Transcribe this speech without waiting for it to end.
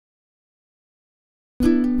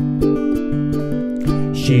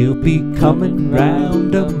She'll be coming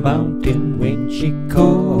round the mountain when she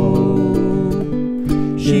calls.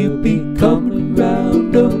 She'll be coming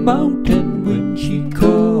round the mountain when she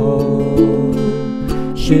calls.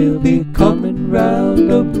 She'll be coming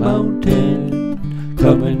round the mountain,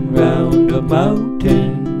 coming round the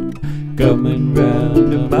mountain, coming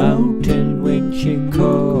round the mountain when she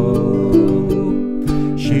calls.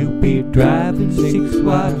 She'll be driving 6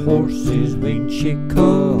 white horses when she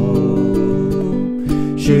calls.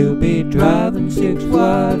 She'll be driving 6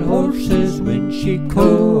 white horses when she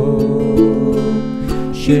calls.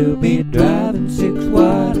 She'll be driving 6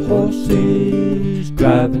 white horses,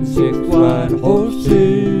 driving 6 white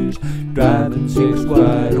horses, driving 6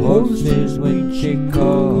 white horses when she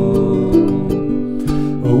calls.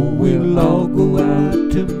 Oh, we'll all go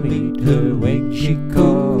out to meet her when she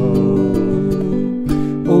calls.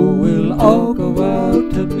 Oh, we'll all go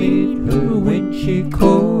out to meet her when she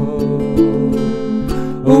calls.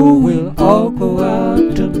 Oh, we'll all go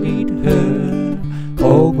out to meet her,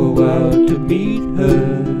 all go out to meet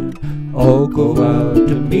her, all go out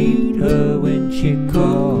to meet her when she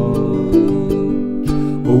calls.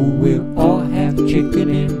 Oh, we'll all have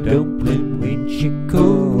chicken and dumpling when she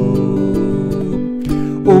calls.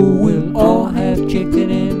 Oh, we'll all have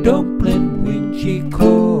chicken and dumpling when she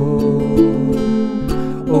calls.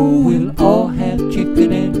 Oh, we'll all have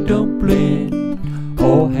chicken and dumpling,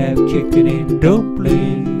 all have chicken and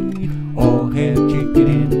dumpling, all have chicken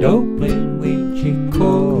and dumpling when she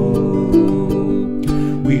calls.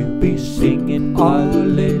 We'll be singing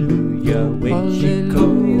Alleluia when she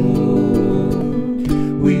calls.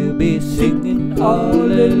 We'll be singing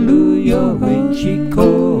Alleluia when she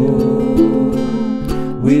calls.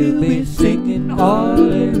 We'll be singing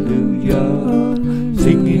Alleluia,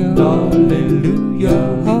 singing Alleluia.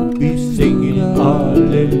 We'll be singing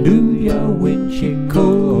Alleluia when she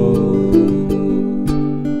calls.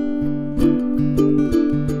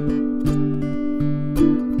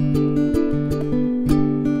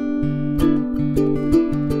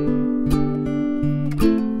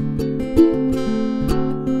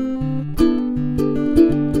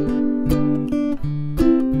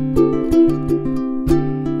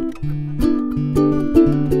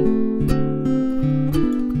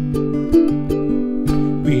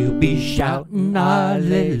 We'll be shouting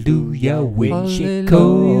Alleluia when she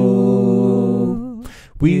calls.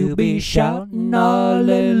 We'll be shouting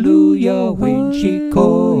Alleluia when she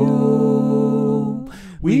calls.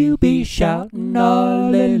 We'll be shouting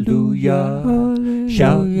Alleluia,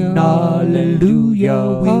 shouting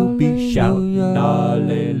Alleluia. We'll be shouting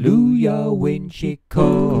Alleluia when she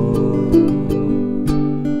calls.